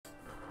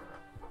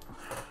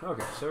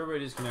Okay, so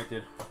everybody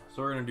disconnected.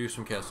 So we're gonna do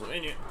some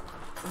Castlevania.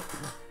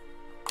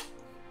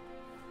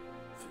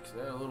 Fix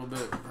that a little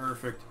bit.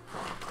 Perfect.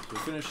 So we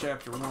finished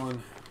chapter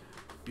 1.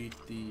 Beat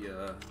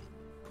the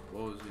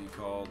what was he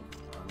called?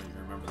 I don't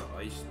even remember, the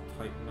Ice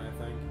Titan, I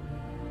think.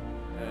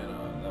 And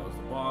that was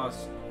the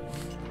boss.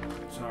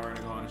 So now we're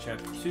gonna go on to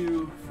chapter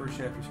 2. First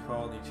chapter is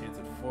called The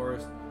Enchanted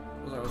Forest.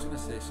 I was gonna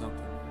say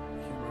something. I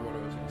can't remember what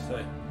I was gonna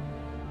say.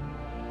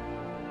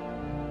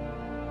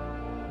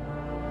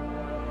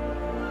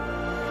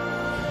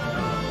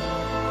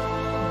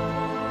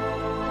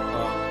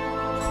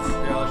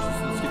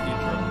 Let's get the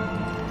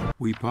intro.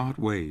 We part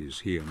ways,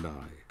 he and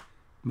I.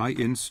 My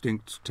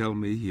instincts tell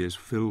me he is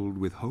filled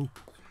with hope,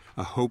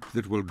 a hope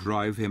that will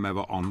drive him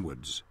ever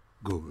onwards.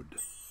 Good.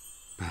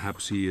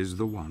 Perhaps he is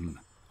the one,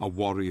 a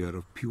warrior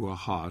of pure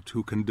heart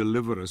who can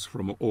deliver us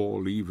from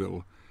all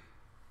evil.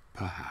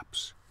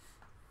 Perhaps.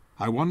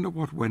 I wonder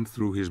what went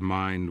through his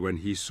mind when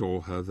he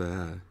saw her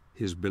there,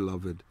 his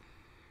beloved.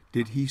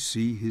 Did he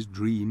see his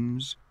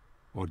dreams,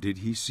 or did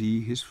he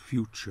see his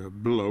future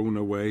blown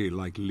away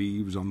like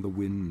leaves on the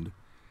wind?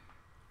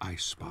 I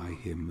spy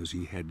him as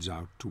he heads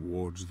out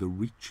towards the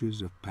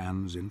reaches of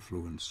Pan's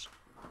influence.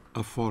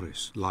 A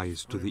forest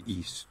lies to the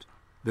east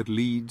that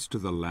leads to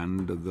the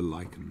land of the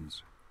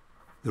lichens.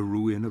 The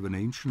ruin of an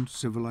ancient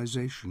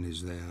civilization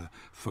is there,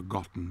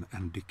 forgotten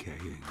and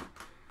decaying.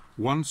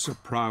 Once a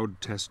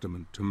proud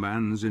testament to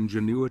man's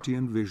ingenuity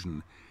and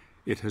vision,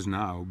 it has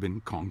now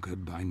been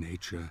conquered by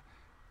nature,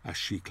 as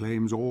she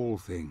claims all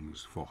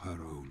things for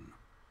her own.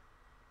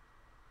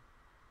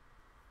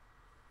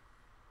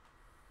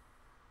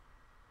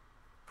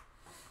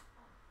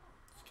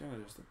 It's kind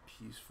of just a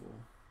peaceful,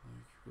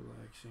 like,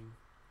 relaxing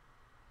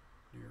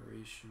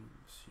narration,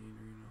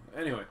 scenery, and all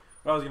that. Anyway,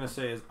 what I was going to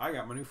say is, I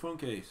got my new phone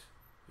case.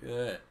 Look at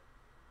that.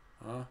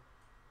 Huh?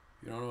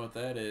 If you don't know what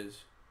that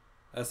is,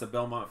 that's the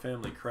Belmont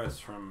Family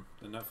crest from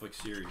the Netflix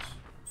series.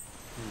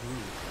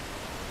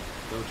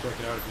 Go check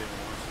it out if you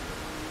haven't watched it.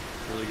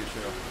 Really good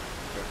show.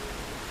 Okay.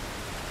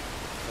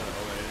 Oh,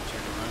 I didn't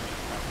check behind me.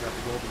 I forgot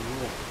the golden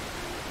rule.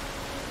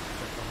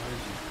 Check behind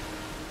you.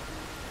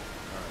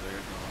 Alright,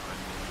 there's no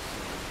behind me.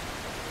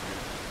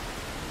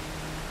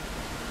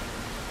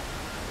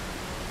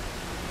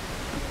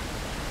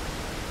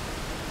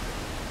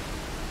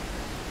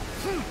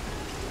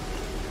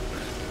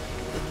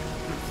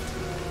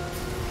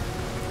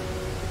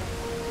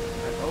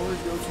 I always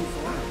go too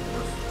far.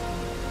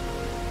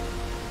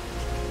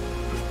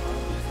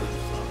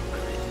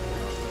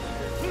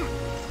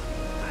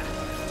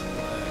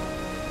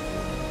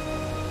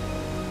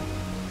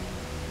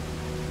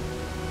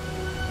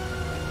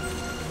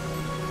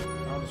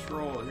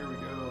 Scroll, here we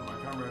go. My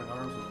comrade in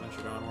arms has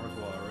ventured onwards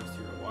while I rest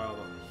here a while.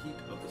 The heat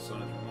of the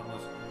sun is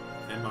relentless,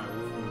 and my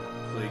wound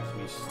plagues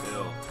me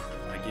still.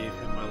 I gave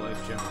him my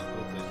life gem and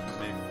hope that he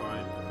may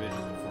find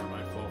provision before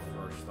nightfall,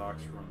 for our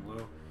stocks run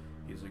low.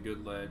 He is a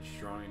good lad,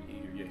 strong and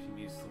eager, yet he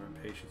needs to learn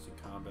patience in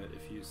combat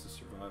if he is to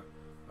survive.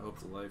 I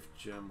hope the life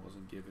gem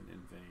wasn't given in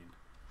vain.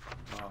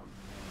 Oh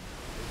man,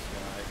 this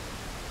guy.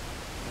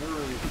 I never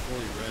really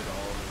fully read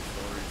all of his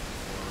stories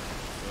before,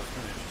 so it's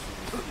kind of interesting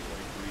to see,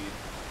 like, read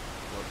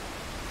what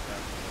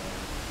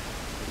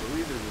I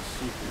believe there's a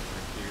secret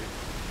right here,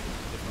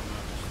 if I'm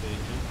not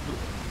mistaken.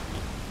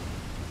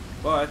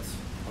 But,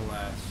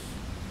 alas,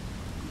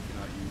 you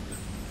cannot use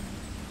it.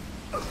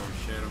 Or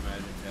shadow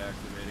magic to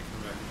activate it,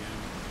 come back again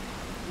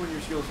when your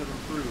skills have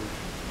improved.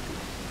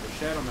 For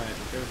shadow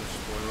magic, there's a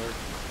spoiler.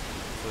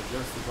 So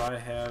just as I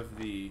have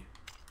the...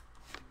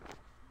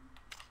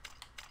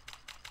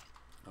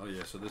 Oh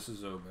yeah, so this is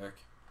Zobek.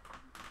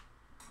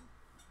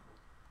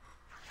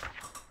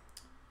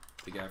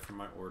 The guy from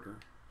my order.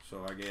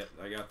 So I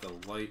got the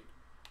light.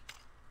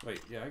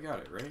 Wait, yeah, I got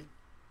it, right?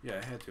 Yeah,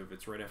 I had to if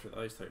it's right after the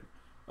Ice Titan.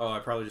 Oh, I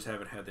probably just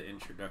haven't had the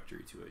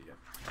introductory to it yet.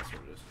 That's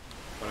what it is.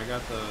 But I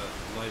got the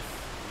life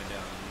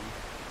medallion.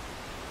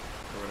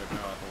 Or whatever,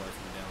 no, the life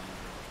medallion.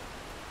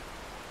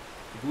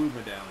 The blue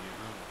medallion,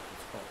 I don't know what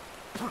it's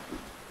called.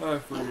 I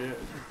forget.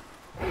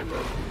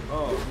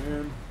 Oh,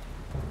 man.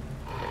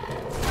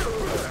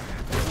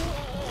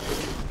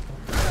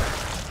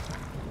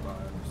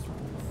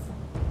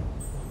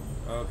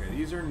 Okay,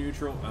 these are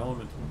neutral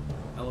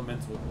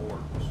elemental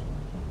orbs.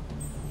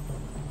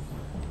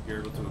 You're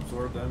able to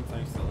absorb them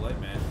thanks to the light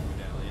magic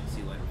medallion.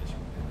 See light magic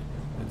medallion.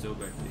 And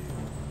Zobek to you.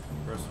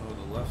 Press and hold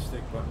the left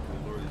stick button to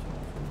lower these.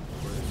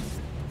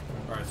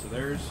 Alright, so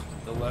there's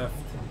the left.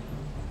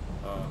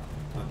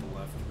 Not the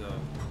left. The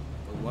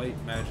light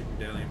magic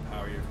medallion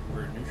power. You have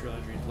converted neutral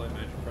energy into light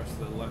magic. Press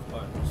the left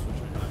button to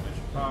switch on light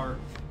magic power.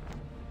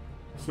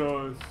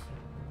 So it's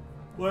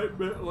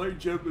light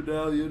gem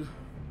medallion.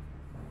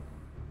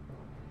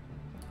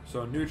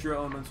 So neutral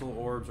elemental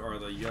orbs are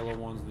the yellow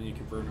ones, and then you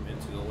convert them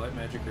into the light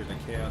magic or the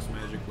chaos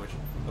magic, which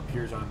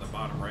appears on the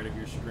bottom right of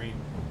your screen.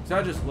 So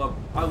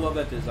I love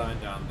that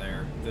design down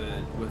there.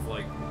 With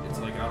like, it's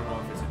like, I don't know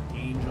if it's an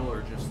angel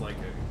or just like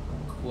a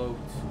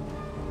cloaked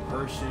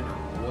person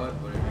or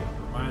what, but it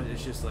reminds,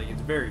 it's just like,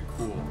 it's very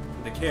cool.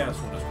 The chaos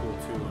one is cool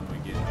too when we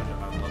get it.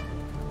 I love it.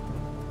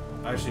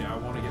 Actually, I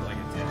want to get like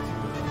a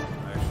tattoo of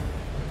it.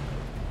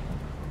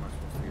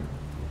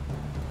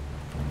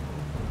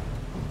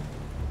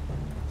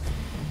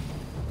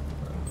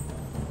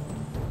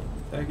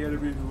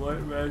 enemies with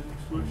light magic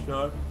switched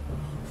on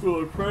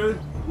will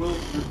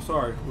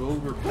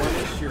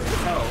replenish your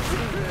health.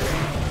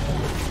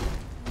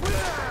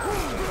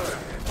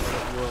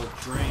 Will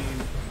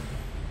drain.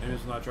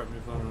 Enemies will not drop new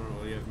phone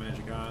while you have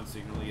magic on, so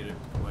you can only get it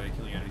by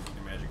killing enemies with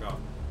your magic off.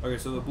 Okay,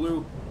 so the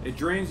blue, it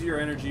drains your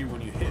energy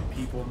when you hit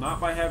people,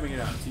 not by having it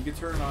on. So you can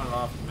turn it on and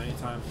off as many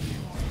times as you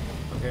want.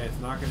 Okay, it's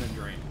not going to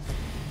drain.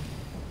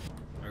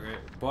 Okay,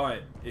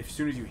 but as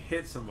soon as you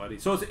hit somebody,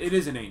 so it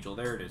is an angel.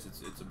 There it is.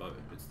 It's above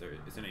it. It's there.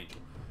 It's an angel.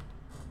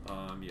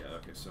 Yeah.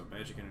 Okay. So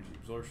magic energy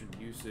absorption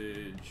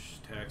usage.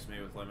 Attacks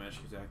made with light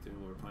magic is active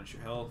will replenish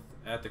your health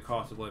at the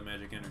cost of light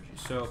magic energy.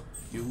 So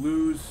you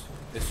lose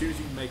as soon as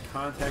you make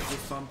contact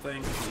with something.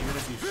 Even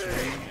if you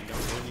swing and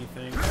don't do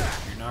anything,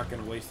 you're not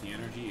going to waste the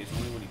energy. It's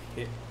only when you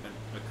hit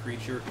a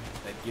creature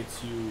that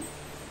gets you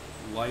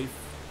life,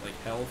 like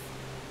health.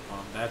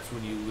 That's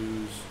when you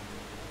lose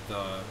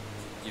the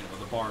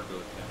bar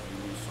goes down. You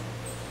lose some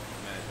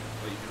magic,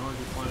 but you can always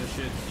replenish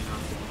it. You know,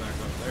 go back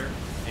up there,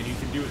 and you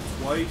can do it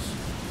twice.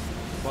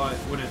 But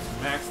when it's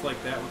maxed like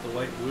that with the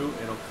light blue,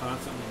 it'll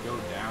constantly go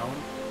down.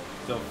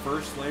 The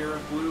first layer of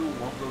blue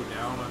won't go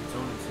down on its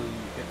own until you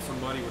hit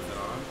somebody with it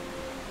on.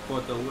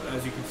 But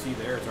as you can see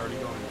there, it's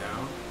already going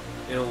down.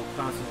 It'll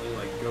constantly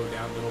like go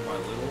down little by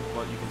little,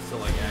 but you can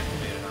still like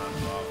activate it on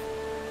and off.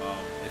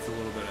 It's a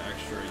little bit of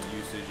extra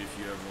usage if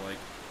you ever like,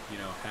 you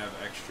know, have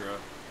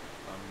extra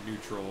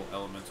neutral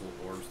elemental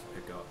orbs to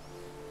pick up.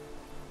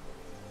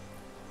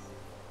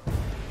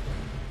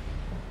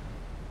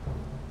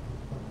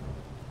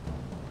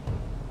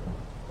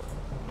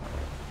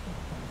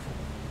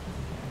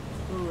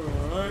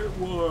 Alright,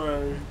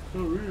 boy.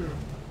 Come here.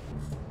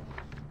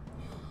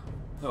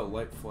 Oh,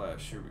 light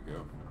flash. Here we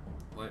go.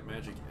 Light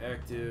magic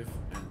active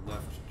and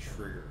left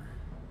trigger.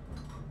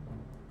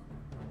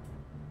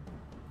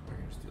 I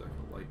can just do like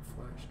a light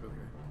flash.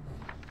 Okay.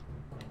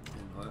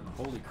 And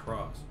holy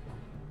cross.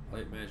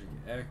 Light magic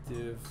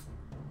active,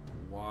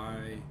 Y,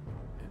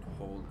 and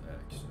hold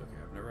X. Okay,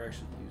 I've never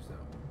actually used that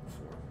one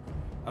before.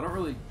 I don't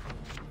really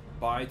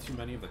buy too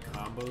many of the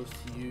combos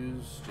to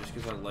use, just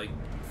because I like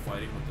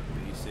fighting with the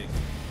basic.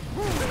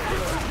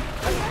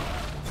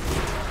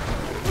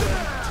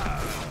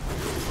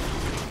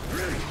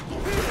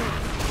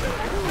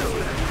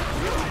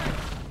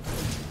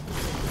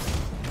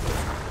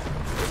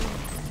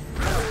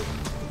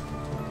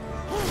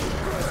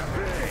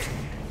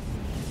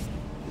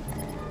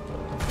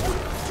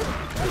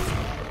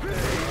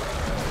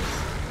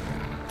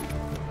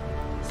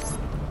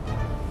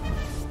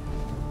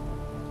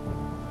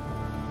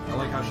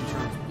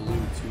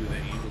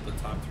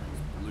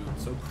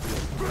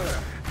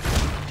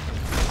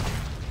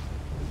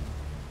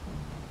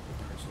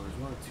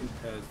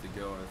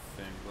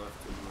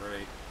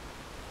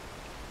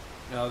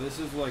 Now this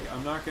is like,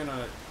 I'm not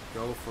gonna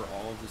go for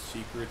all of the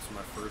secrets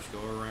my first go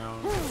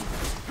around. I'll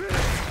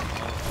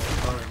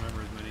try to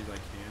remember as many as I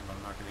can, but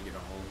I'm not gonna get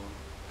all of them.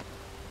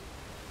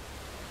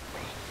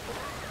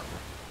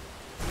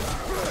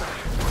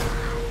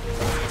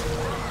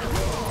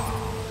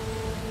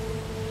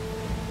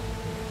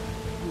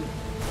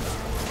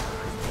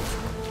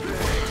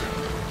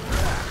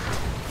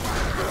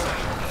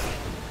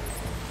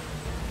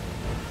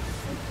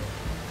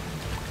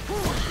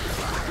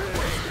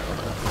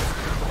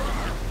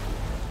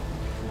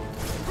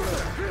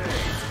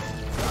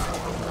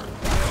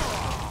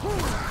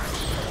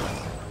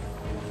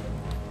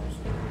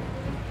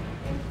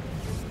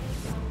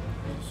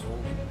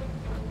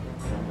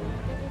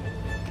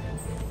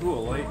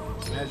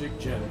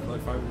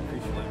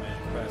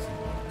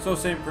 So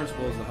same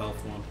principle as the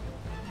health one.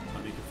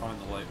 You can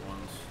find the light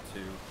ones too.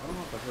 I don't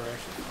know if I've ever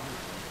actually found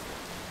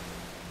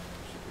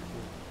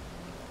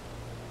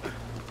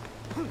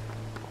one.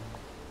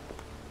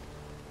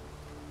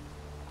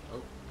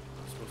 Oh,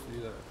 I'm supposed to do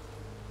that.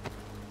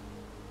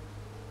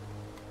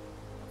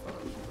 I thought I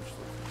was pushed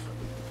there for a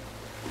second.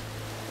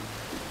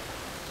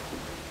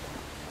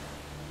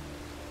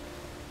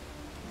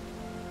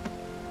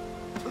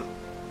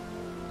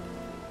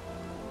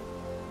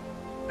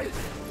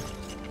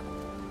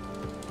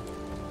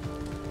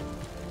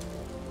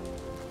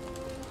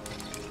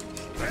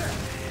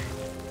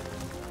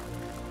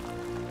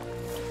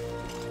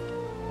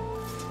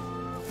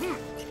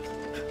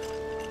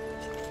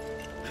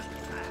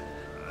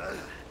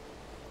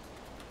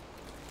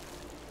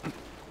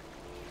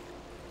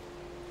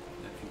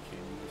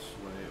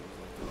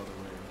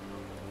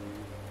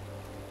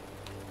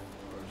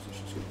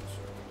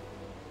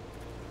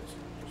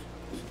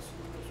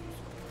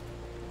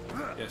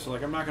 Yeah, so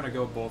like I'm not gonna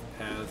go both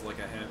paths like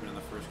I have been in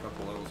the first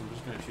couple levels. I'm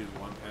just gonna choose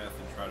one path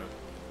and try to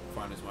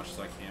find as much as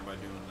I can by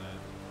doing that.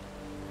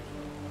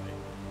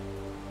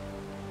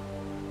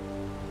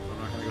 So I'm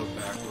not gonna go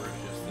backwards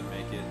just to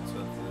make it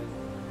so that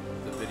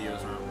the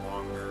videos aren't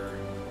longer.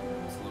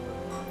 It's a little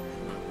bit more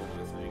enjoyable,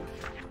 I think.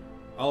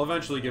 I'll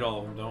eventually get all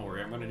of them, don't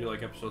worry. I'm gonna do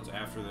like episodes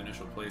after the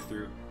initial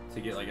playthrough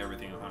to get like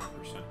everything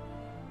 100%.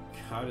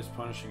 God is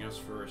punishing us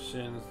for our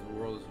sins. The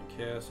world is in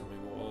chaos and we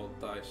will all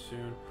die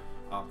soon.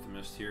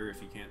 Optimist here, if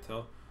you can't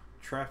tell.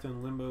 Trapped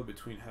in limbo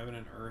between heaven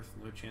and earth,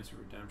 no chance of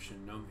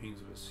redemption, no means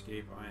of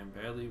escape. I am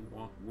badly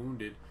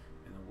wounded,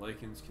 and the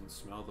lichens can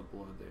smell the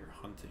blood. They are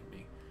hunting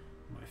me.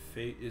 My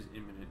fate is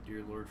imminent.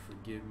 Dear Lord,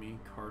 forgive me.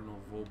 Cardinal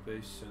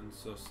Volpe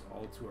sends us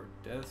all to our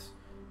deaths,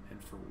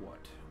 and for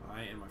what?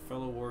 I and my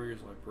fellow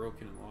warriors lie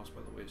broken and lost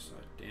by the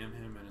wayside. Damn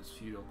him and his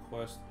futile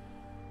quest.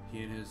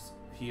 He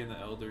and the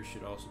elders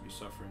should also be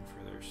suffering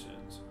for their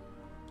sins.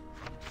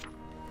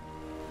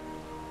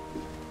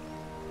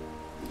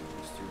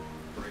 Mr.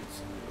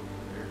 Brightside over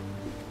there.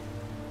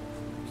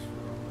 Thanks for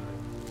all that.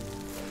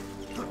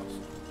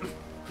 Awesome.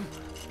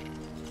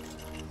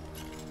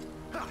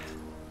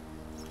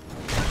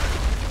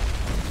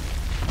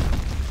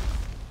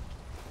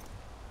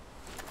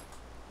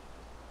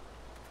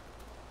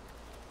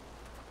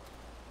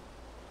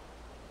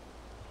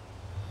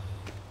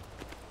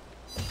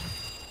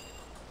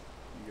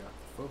 You got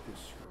the focus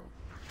scroll.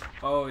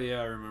 Oh yeah,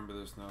 I remember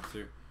this now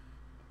too.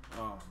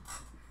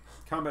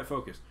 Combat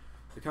focus.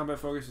 The combat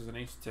focus is an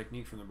ancient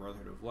technique from the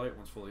Brotherhood of Light.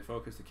 Once fully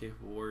focused, the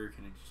capable warrior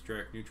can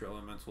extract neutral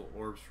elemental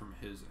orbs from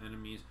his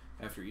enemies.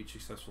 After each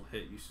successful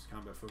hit, uses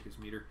combat focus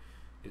meter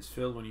is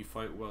filled when you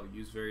fight well.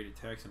 Use varied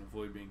attacks and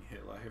avoid being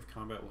hit. Lack of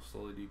combat will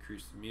slowly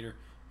decrease the meter,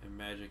 and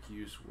magic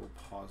use will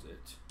pause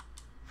it.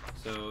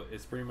 So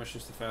it's pretty much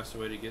just the fastest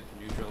way to get the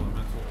neutral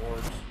elemental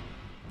orbs.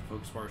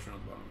 Focus bar shown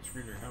at the bottom of the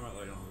screen. During combat,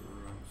 light all of the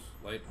runes.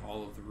 Light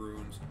all of the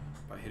runes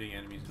by hitting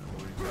enemies and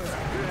avoiding them.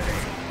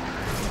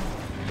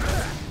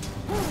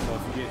 So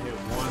if you get hit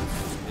once,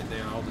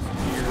 they all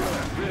disappear.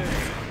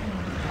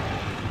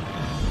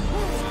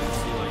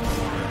 See, like,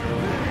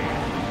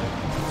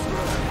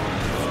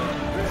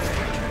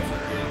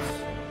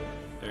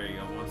 there you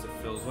go. Once it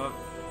fills up,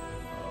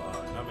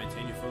 now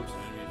maintain your focus on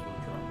enemies will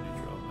drop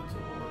neutral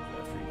elemental orbs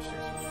after each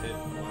successful hit,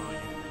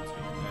 allowing you to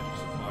maintain magic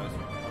supplies in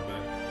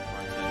combat.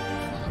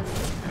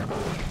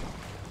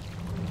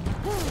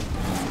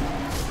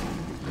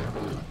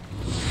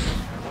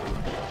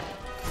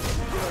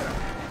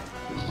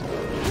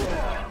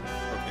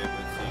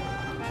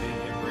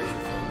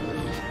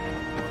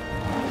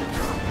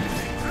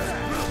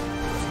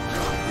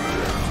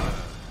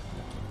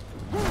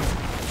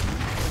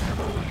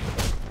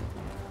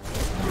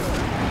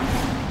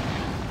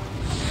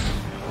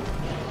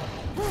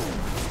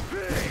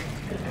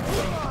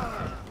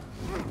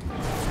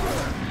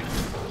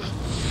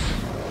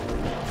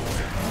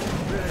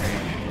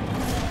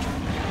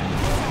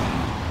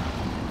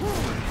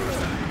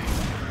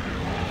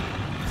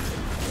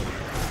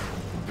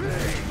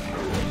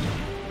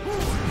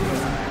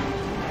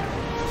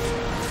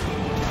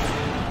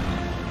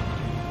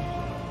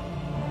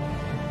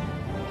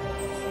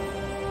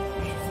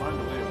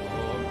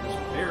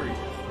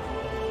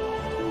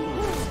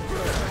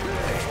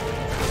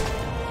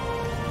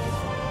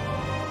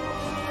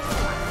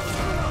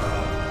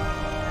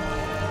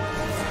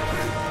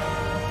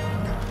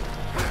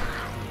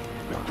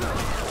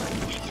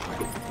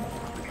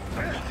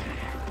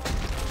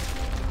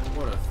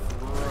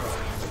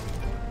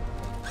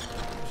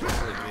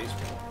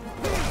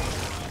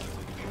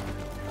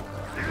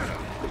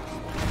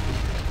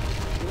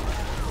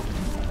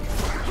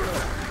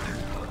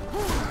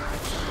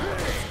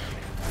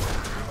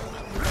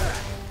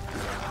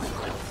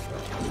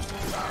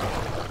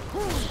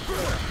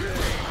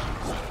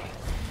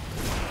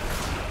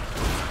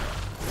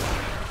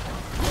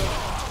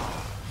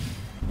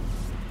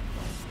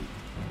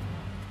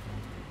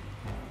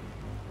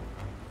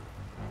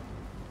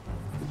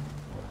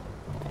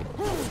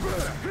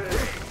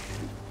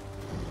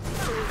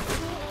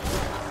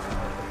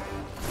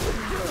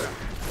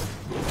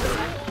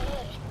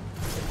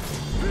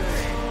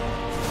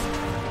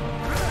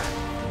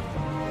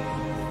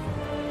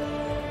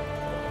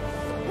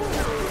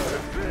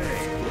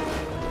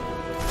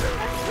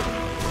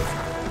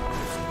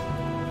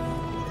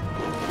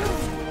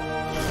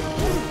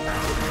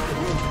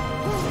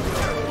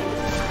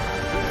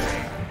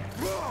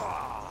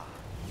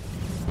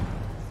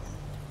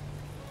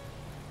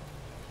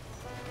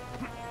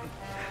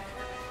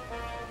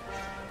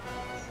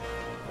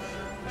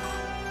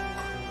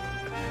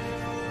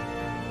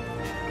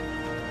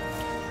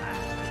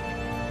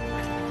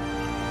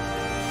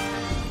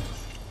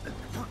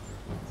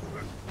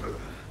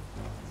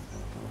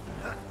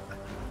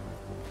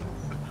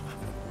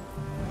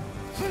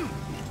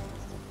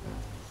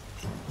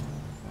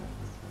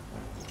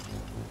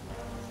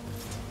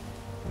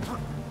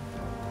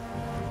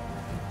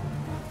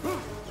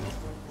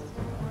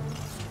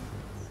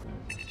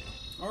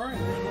 Alright,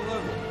 there's the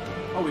level.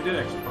 Oh, we did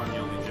actually find the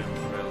only gem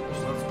available,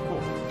 so that's cool.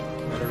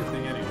 Got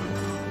everything anyway.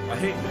 I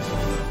hate this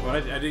one,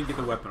 but I didn't get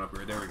the weapon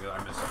upgrade. There we go,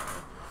 I missed it.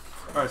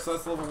 Alright, so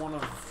that's level 1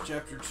 of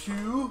chapter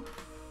 2.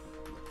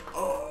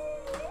 Oh,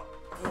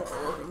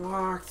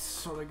 unlocked.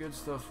 All the good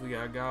stuff. We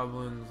got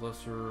goblins,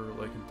 lesser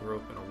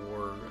lycanthrope, and a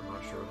warg. I'm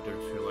not sure what the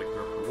difference between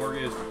lycanthrope and a warg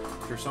is.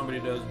 I'm sure somebody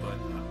does, but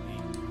not me.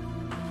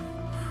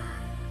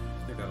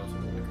 I think that was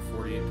like a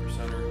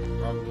 48%er,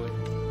 probably.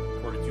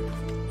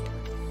 42%.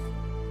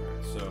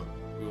 So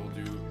we will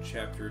do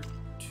chapter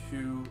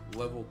 2,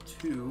 level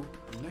 2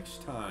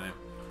 next time.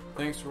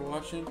 thanks for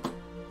watching.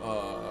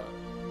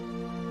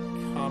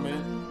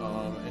 Comment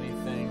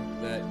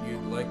anything that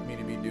you'd like me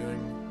to be doing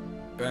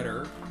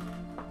better,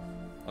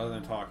 other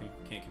than talking.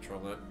 Can't control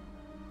that.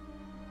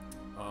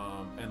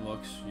 And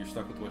looks, you're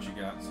stuck with what you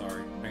got.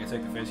 Sorry, I can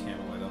take the face cam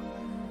away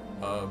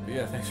though. But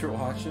yeah, thanks for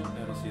watching,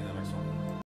 and I'll see you in the next one.